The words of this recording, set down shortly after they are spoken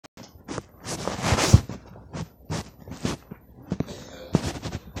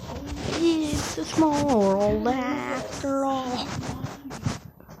It's a small world after all.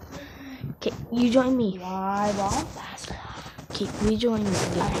 Okay, you join me. Why won't that? Okay, you join me.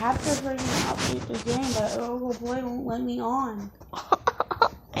 I have to freaking update the game, but Google Play won't let me on.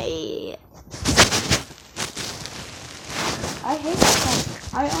 Hey. I hate that.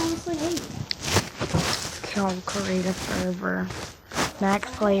 I honestly hate it. Kill creative server.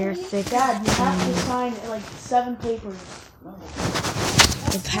 Max player 6. Dad, you have to sign like 7 papers.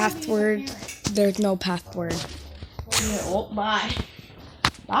 The password. There's no password. Yeah, well, bye.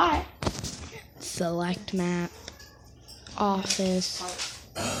 Bye. Select map. Office.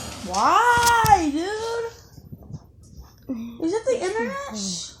 Why, dude? Is it the internet?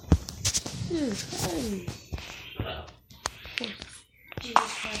 Dude, hey.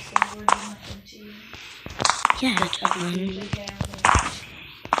 Yeah, John.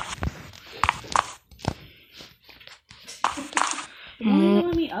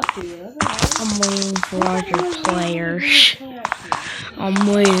 Let me update it. I'm waiting for other players. I'm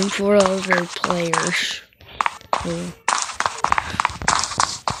waiting for other players.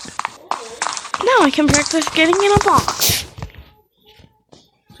 Now I can practice getting in a box.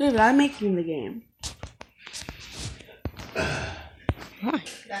 Dude, I'm making the game. Why?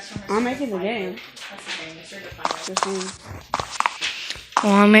 I'm making the game. Just saying.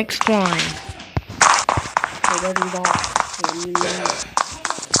 Well, I'm exploring. So there you go.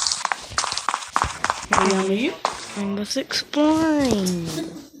 Are you on mute? I'm just exploring.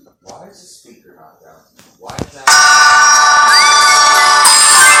 Why is the speaker not down? Why is that?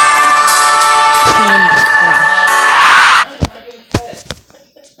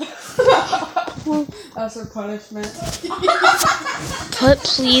 That's our punishment. Put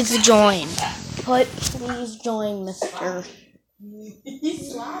please join. Put please join, mister.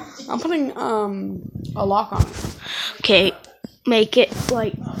 I'm putting a lock on it. Okay, make it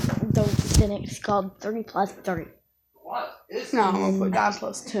like then it's called 3 plus 3. What is No, I'm gonna put God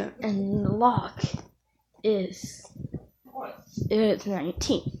plus 2. And the lock is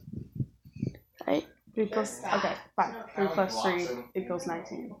 19. Right? 3 plus, okay, fine. 3 plus 3 equals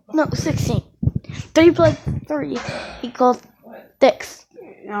 19. No, 16. 3 plus 3 equals 6.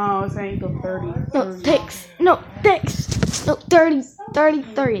 No, it's saying equals 30. No, 6. No, 6. No, 30.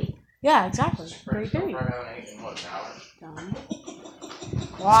 33. Yeah, exactly. 33. Done.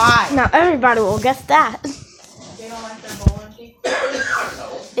 Why? Now everybody will guess that. They don't like their bowl empty?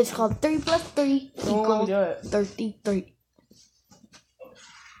 It's called 3 plus 3 Don't let me equals do it. 33.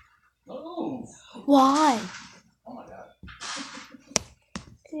 Oh. Why? Oh my god.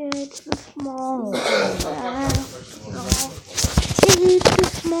 It's a small. It's a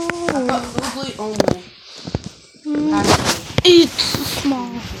small. Googly only. It's small.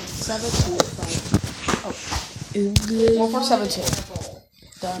 7-2. Oh. Oogly. 1-4-7-2.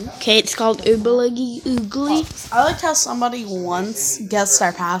 Done. Okay, it's called Oogly Oogly. I liked how somebody once guessed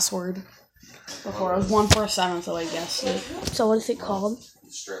our password before. It was 147, so I guessed it. So what is it called?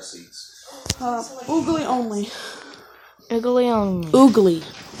 Stress eats. Oogly only. Oogly only. Oogly.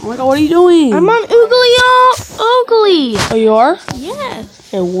 Oh my god, what are you doing? I'm on Oogly Oogly. Oh, you are? Yes.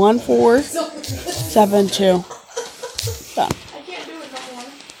 Okay, 1-4-7-2. Done.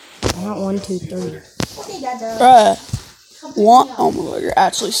 I'm not 1, 2, 3. One. Oh my god, you're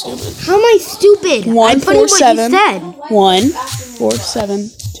actually stupid. How am I stupid? I'm putting what you 1-4-7. said.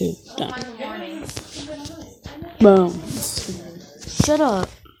 1-4-7-2. Done. Boom. Shut up.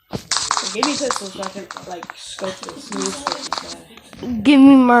 Give me pistols so I can, like, go to the smooth stuff. Give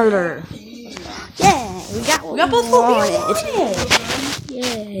me murder. Yeah, we got what We got both we what we wanted. wanted.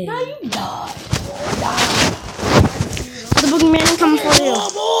 Yeah. Now you die. The boogeyman coming for you.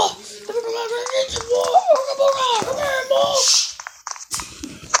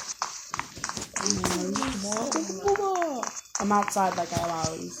 I'm outside like I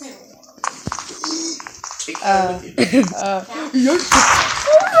always. Shut up. I'm not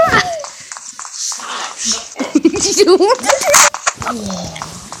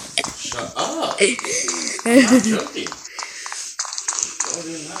joking. Go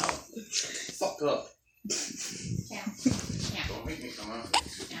in now. Fuck up. Don't make me come out.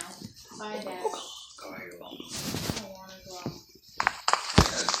 Bye, Dad. Go ahead. I don't want to go out.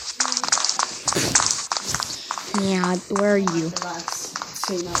 Yeah, where are you?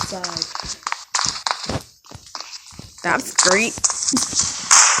 Sitting outside. That's great.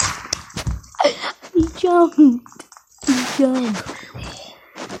 He jumped. He jumped.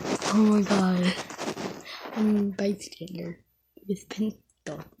 Oh my god. I'm a bystander. With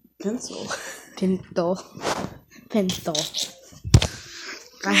pencil. Pencil. Pencil. Pencil.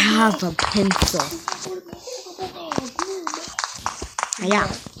 I have a pencil. Yeah,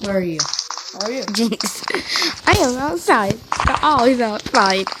 where are you? Where are you? Jinx. I am outside. I'm always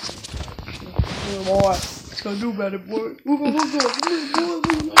outside. Little boy. Let's go do better, boy. Let's go.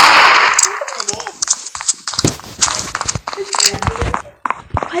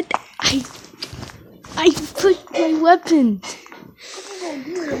 What? I pushed my weapon.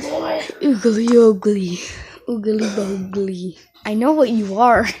 Oogly oogly. Oogly boogly. I know what you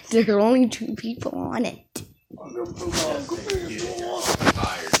are. There are only 2 people on it.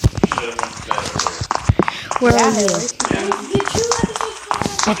 Where are you?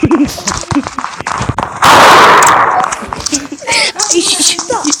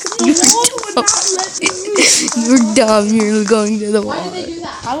 You're dumb. You're going to the wall. Why did they do that?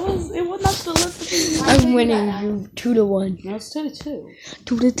 It was not the list. I'm winning you 2-1. No, it's 2-2.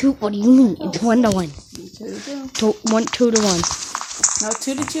 2-2. What do you mean? It's 1-1. 2-2. 2-1. No,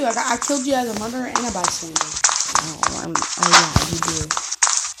 2-2. I killed you as a murderer and a bystander. Oh yeah, you do.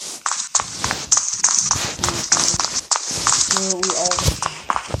 We all.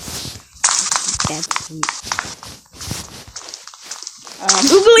 That's sweet.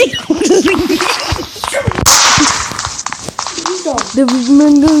 Oogly. The big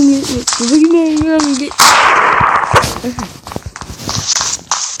man gonna get it. The big man gonna get it.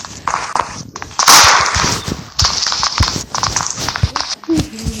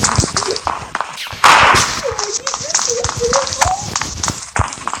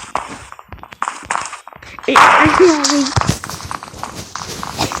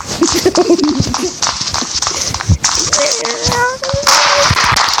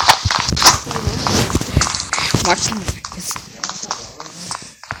 Watch this.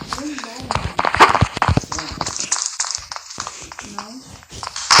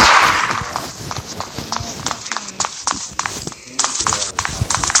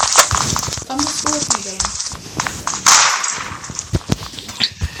 Come to school with me, Dylan.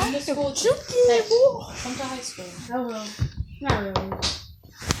 Come to school with me. Hey, come to high school. Hello. Not really.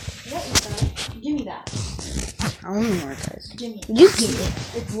 What is that? Give me that. I don't know where it is. Give me it. You get it.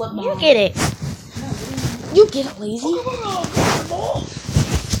 It's lip balm. You get it. You get it, lazy.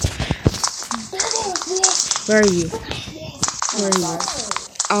 Where are you? Where are you?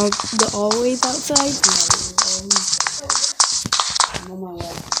 Always outside? I'm on my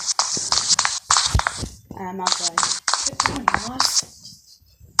way. I'm outside.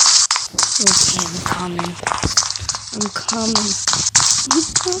 Okay, I'm coming. I'm coming.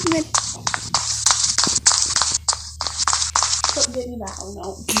 Give me that. Oh no.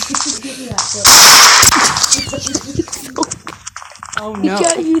 Give me that. Oh I no.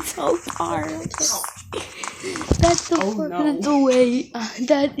 got you so far. That's the farthest away.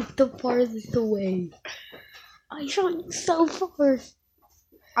 That is the farthest away. I shot you so far.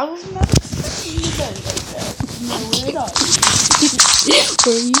 I was not expecting you guys like that. No, we're not.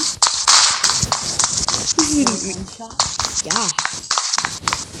 Were you? One shot. Yeah.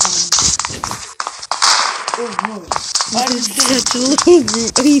 Oh no. I'm such a loser. I'm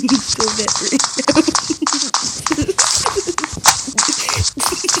so bad right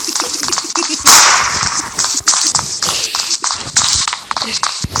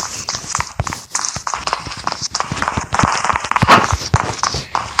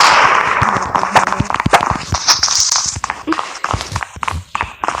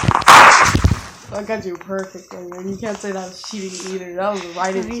I got you perfectly, man. You can't say that was cheating either. That was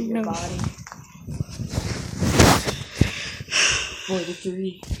right into your body.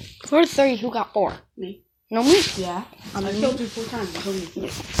 43. 4-3. Who got 4? Me. No, me. Yeah. I killed you 4 times. You killed me 4.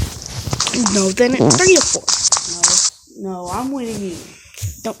 No, then it's 3-4. No, I'm winning you.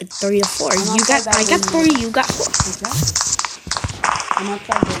 No, it's 3-4. I'm You got. outside I got that 3. You got 4. Okay. I'm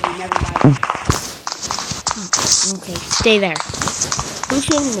outside there. You never died. Okay, stay there. Who's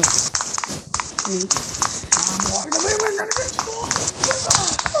shooting me? Me.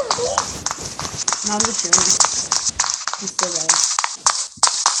 No, I'm just shooting. He's still there.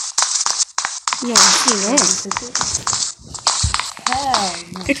 No, you won't. Hell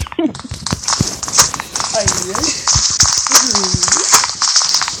no. Are you really?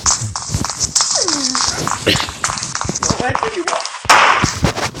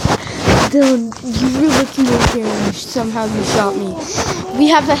 Dylan, you were looking over here and somehow you shot me. We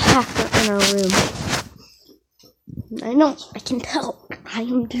have a hacker in our room. I know, I can tell. I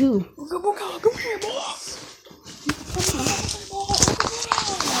am too. Come here, boy.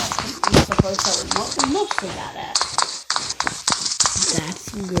 Mostly that ass. That's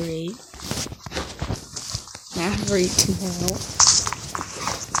great. Now I'm ready to help.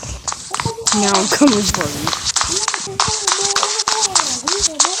 Now I'm coming for you.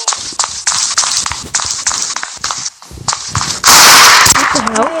 What the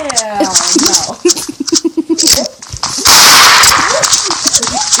hell? Yeah. no.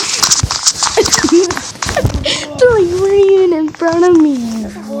 Dylan, you weren't even in front of me,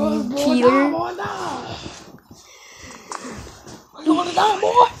 cheater.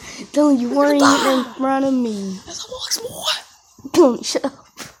 Dylan, you weren't even in front of me. Dylan, shut up.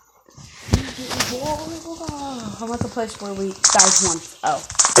 I'm at the place where we died once. Oh.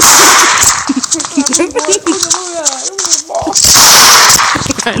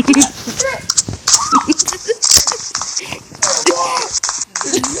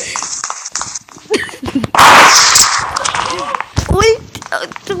 Wait,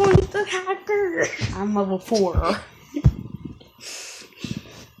 Dylan's the hacker. I'm level 4.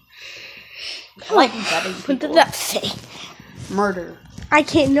 I like betting What people. did that say? Murder. I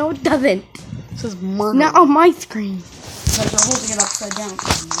can't, no it doesn't. It says murder. Not on my screen. Because you're holding it upside down.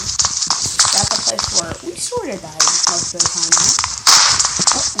 That's the place where we sort of died most of the time, huh?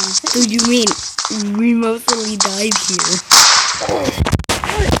 Oh, What do you mean? We mostly died here.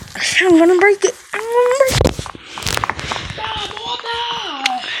 I'm gonna break it. I'm gonna break it.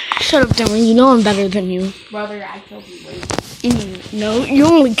 Shut up, Dylan. You know I'm better than you. Brother, I killed you late. No, you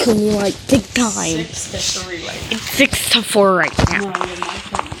only killed me like 6 times. 6 to 3 right It's 6 to 4 right now. now. No, you're not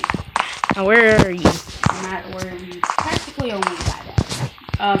killing me. Now, where are you? I'm at where we practically only died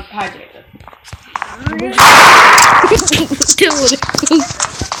at. Hi, Jacob. Dylan.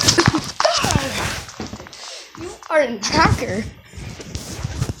 You are a hacker.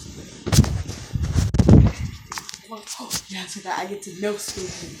 Yeah, so that I get to know school in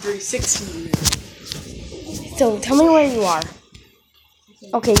 360. So, tell me where you are.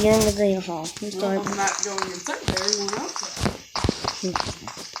 Okay, you're in the green hall. Let's No, start. I'm not going inside there. Everyone else is.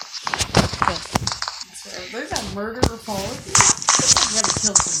 So there's that murderer policy. I'm gonna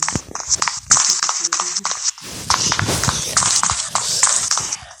kill someone.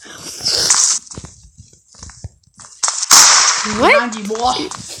 What? Behind you, boy.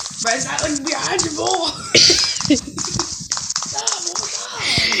 Right side, look behind you, boy.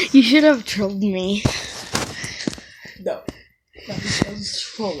 You should have trolled me. No. That was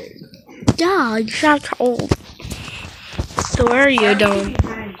trolling. Yeah, you should have trolled. So where are you, Dylan?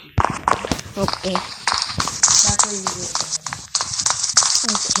 Behind you. Okay. That's where you do it.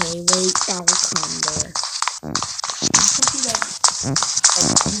 Okay, wait, I'll come there.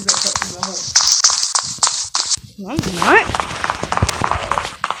 He's gonna put in the hole. No, I'm not.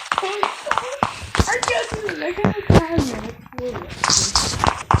 I can't do it. I can't find it.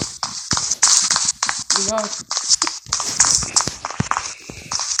 You go.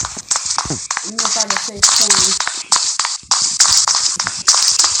 I'm gonna find a safe corner.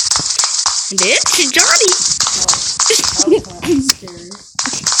 And it's Johnny. That was scary.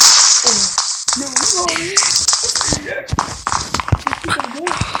 No,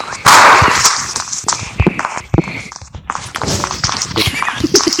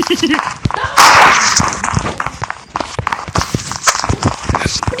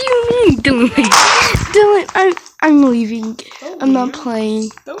 What do you mean, Dylan? Dylan, I'm leaving. I'm not playing.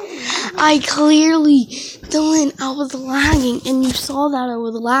 I clearly, Dylan, I was lagging, and you saw that I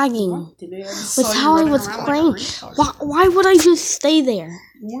was lagging. That's how I was playing. Why would I just stay there?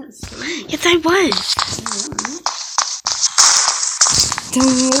 You weren't scared. Yes, I was.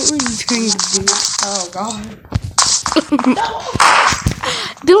 Dylan, what were you trying to do? Oh, God.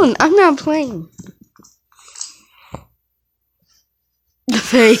 Dylan, I'm not playing. The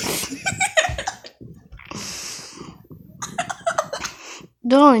face.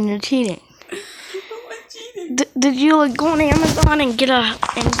 Dylan, you're cheating. Did you like go on Amazon and get a hat?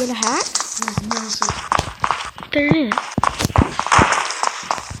 There it is.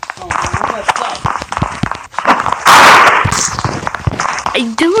 Oh, what's up?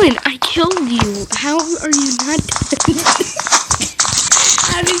 Dylan, I killed you. How are you not dead?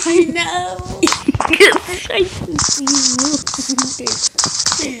 How did you know? I can see you.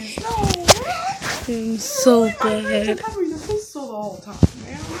 I'm so bad. I'm having a pistol the whole time,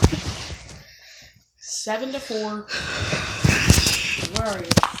 man. 7 to 4. Where are you?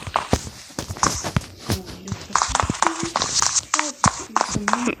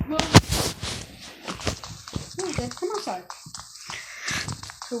 Okay, come outside.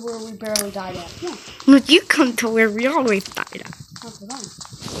 To where we barely died at. Yeah, But you come to where we always died at. that's what I'm.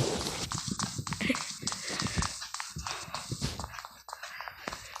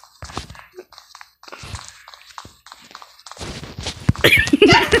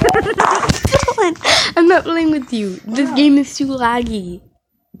 Dylan, I'm not playing with you. This game is too laggy.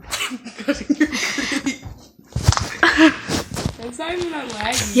 It's not even that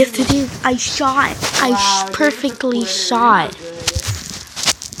laggy. Yes, it is. I shot. I perfectly shot.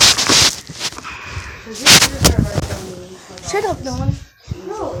 Is this your server telling me? Shut up, Dylan.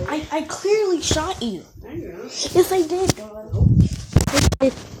 No. I clearly shot you. I know. Yes, I did, Dylan.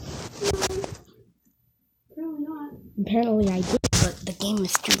 Really not. Apparently I did, but the game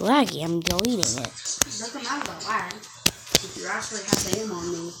is too laggy. I'm deleting it. It doesn't matter about lag. If you actually had the aim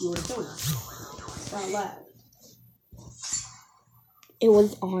on me, you would have killed us. It's not lag. It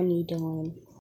was on you, Dylan.